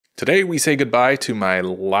Today we say goodbye to my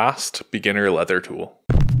last beginner leather tool.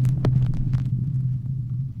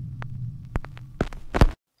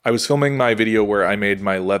 I was filming my video where I made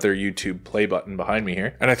my leather YouTube play button behind me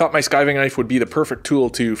here, and I thought my skiving knife would be the perfect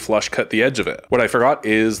tool to flush cut the edge of it. What I forgot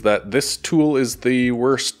is that this tool is the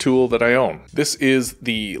worst tool that I own. This is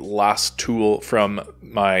the last tool from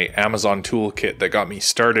my Amazon toolkit that got me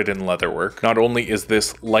started in leatherwork. Not only is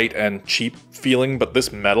this light and cheap feeling, but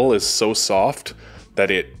this metal is so soft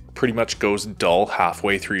that it pretty much goes dull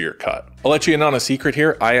halfway through your cut. I'll let you in on a secret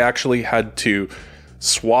here. I actually had to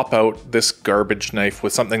swap out this garbage knife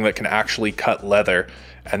with something that can actually cut leather,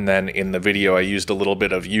 and then in the video I used a little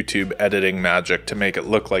bit of YouTube editing magic to make it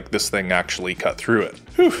look like this thing actually cut through it.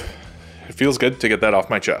 Whew. It feels good to get that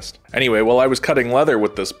off my chest. Anyway, while I was cutting leather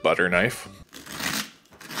with this butter knife,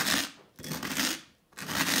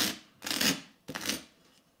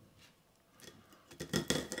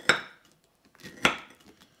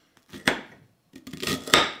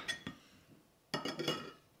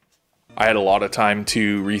 I had a lot of time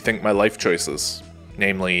to rethink my life choices,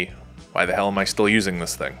 namely, why the hell am I still using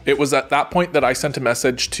this thing? It was at that point that I sent a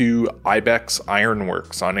message to Ibex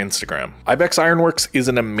Ironworks on Instagram. Ibex Ironworks is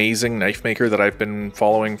an amazing knife maker that I've been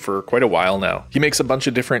following for quite a while now. He makes a bunch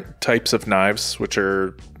of different types of knives, which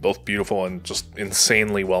are both beautiful and just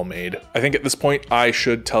insanely well made. I think at this point I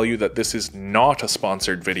should tell you that this is not a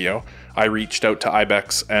sponsored video. I reached out to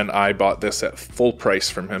Ibex and I bought this at full price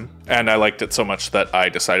from him, and I liked it so much that I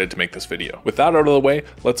decided to make this video. With that out of the way,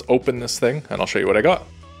 let's open this thing and I'll show you what I got.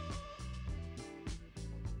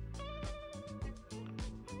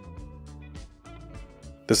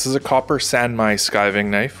 This is a copper Sanmai skiving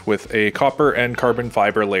knife with a copper and carbon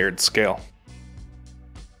fiber layered scale.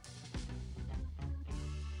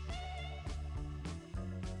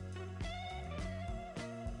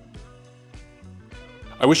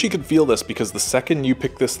 I wish you could feel this, because the second you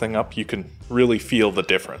pick this thing up, you can really feel the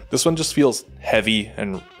difference. This one just feels heavy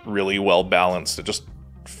and really well balanced. It just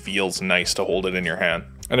feels nice to hold it in your hand.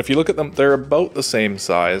 And if you look at them, they're about the same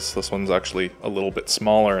size. This one's actually a little bit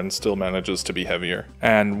smaller and still manages to be heavier.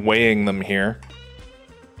 And weighing them here,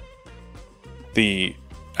 the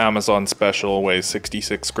Amazon special weighs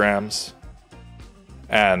 66 grams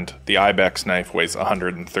and the Ibex knife weighs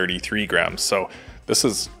 133 grams. So this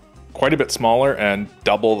is quite a bit smaller and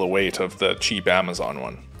double the weight of the cheap Amazon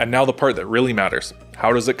one. And now the part that really matters.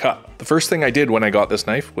 How does it cut? The first thing I did when I got this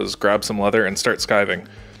knife was grab some leather and start skiving.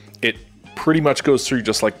 It pretty much goes through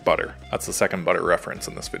just like butter. That's the second butter reference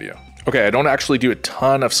in this video. Okay, I don't actually do a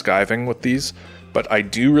ton of skiving with these, but I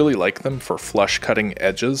do really like them for flush cutting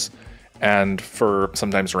edges and for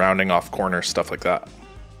sometimes rounding off corners, stuff like that.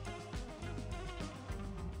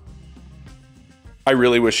 I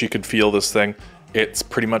really wish you could feel this thing. It's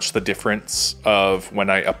pretty much the difference of when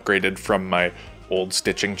I upgraded from my old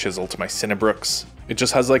stitching chisel to my Sinabroks. It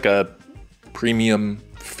just has like a premium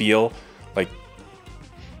feel. Like,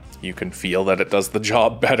 you can feel that it does the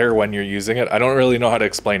job better when you're using it. I don't really know how to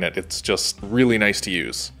explain it. It's just really nice to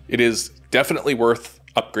use. It is definitely worth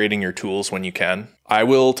upgrading your tools when you can. I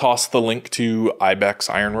will toss the link to Ibex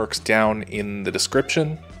Ironworks down in the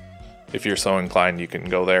description. If you're so inclined, you can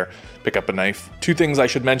go there, pick up a knife. Two things I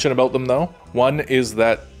should mention about them though. One is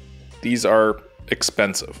that these are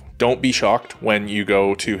expensive. Don't be shocked when you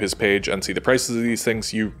go to his page and see the prices of these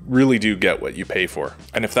things. You really do get what you pay for.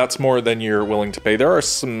 And if that's more than you're willing to pay, there are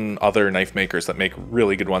some other knife makers that make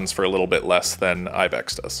really good ones for a little bit less than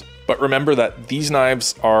Ibex does. But remember that these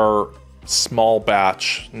knives are small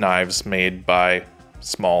batch knives made by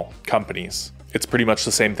small companies. It's pretty much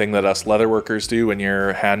the same thing that us leatherworkers do. When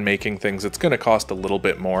you're hand making things, it's going to cost a little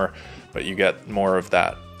bit more, but you get more of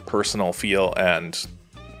that personal feel, and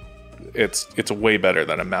it's way better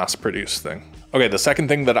than a mass-produced thing. Okay, the second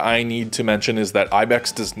thing that I need to mention is that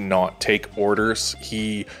Ibex does not take orders.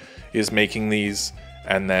 He is making these,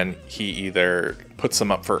 and then he either puts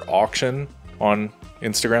them up for auction on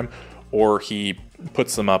Instagram, or he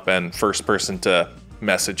puts them up and first person to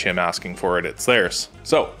message him asking for it, it's theirs.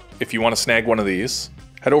 So if you want to snag one of these,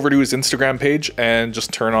 head over to his Instagram page and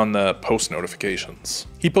just turn on the post notifications.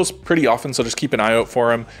 He posts pretty often, so just keep an eye out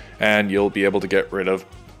for him and you'll be able to get rid of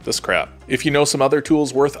this crap. If you know some other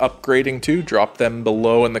tools worth upgrading to, drop them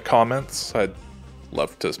below in the comments. I'd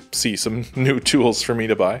love to see some new tools for me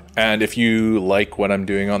to buy. And if you like what I'm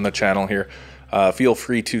doing on the channel here, feel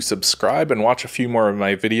free to subscribe and watch a few more of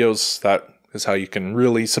my videos. That is how you can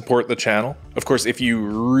really support the channel. Of course, if you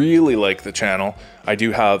really like the channel, I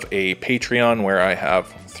do have a Patreon where I have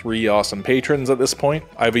 3 awesome patrons at this point.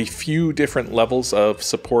 I have a few different levels of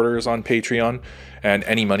supporters on Patreon, and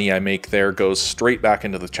any money I make there goes straight back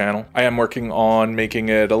into the channel. I am working on making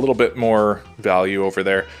it a little bit more value over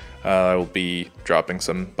there. I will be dropping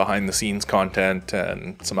some behind the scenes content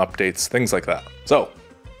and some updates, things like that. So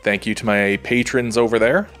thank you to my patrons over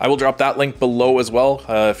there. I will drop that link below as well.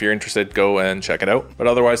 If you're interested, go and check it out. But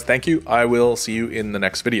otherwise, thank you. I will see you in the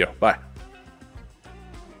next video. Bye.